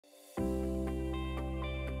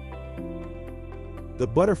The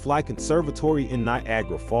Butterfly Conservatory in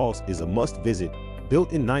Niagara Falls is a must-visit.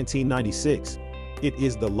 Built in 1996, it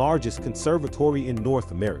is the largest conservatory in North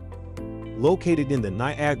America. Located in the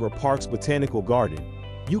Niagara Park's Botanical Garden,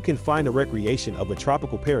 you can find a recreation of a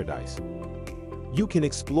tropical paradise. You can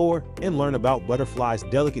explore and learn about butterflies'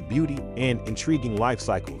 delicate beauty and intriguing life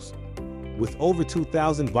cycles. With over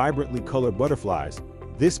 2,000 vibrantly colored butterflies,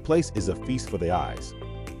 this place is a feast for the eyes.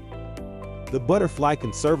 The Butterfly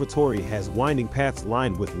Conservatory has winding paths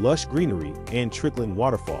lined with lush greenery and trickling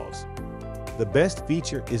waterfalls. The best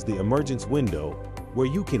feature is the emergence window, where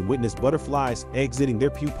you can witness butterflies exiting their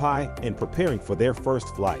pupae and preparing for their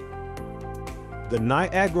first flight. The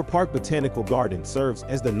Niagara Park Botanical Garden serves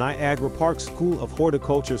as the Niagara Park School of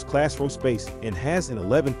Horticulture's classroom space and has an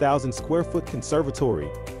 11,000 square foot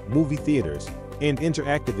conservatory, movie theaters, and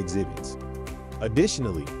interactive exhibits.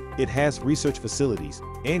 Additionally, it has research facilities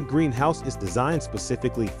and greenhouse is designed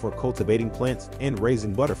specifically for cultivating plants and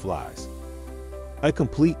raising butterflies. A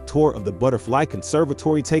complete tour of the Butterfly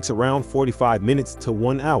Conservatory takes around 45 minutes to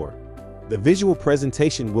 1 hour. The visual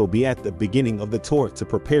presentation will be at the beginning of the tour to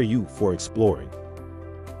prepare you for exploring.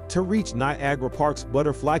 To reach Niagara Park's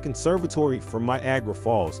Butterfly Conservatory from Niagara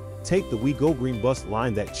Falls, take the We Go Green bus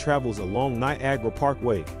line that travels along Niagara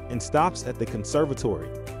Parkway and stops at the conservatory.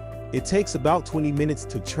 It takes about 20 minutes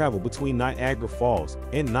to travel between Niagara Falls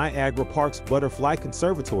and Niagara Park's Butterfly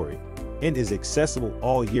Conservatory and is accessible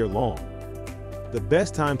all year long. The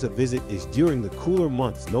best time to visit is during the cooler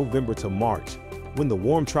months November to March, when the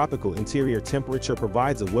warm tropical interior temperature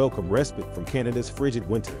provides a welcome respite from Canada's frigid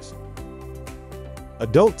winters.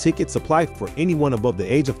 Adult tickets apply for anyone above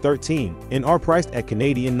the age of 13 and are priced at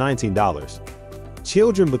Canadian $19.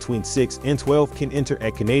 Children between 6 and 12 can enter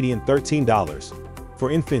at Canadian $13. For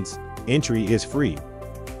infants, entry is free.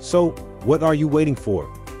 So, what are you waiting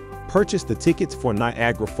for? Purchase the tickets for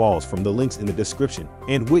Niagara Falls from the links in the description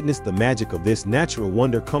and witness the magic of this natural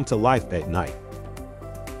wonder come to life at night.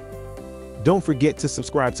 Don't forget to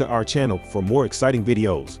subscribe to our channel for more exciting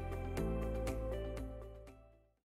videos.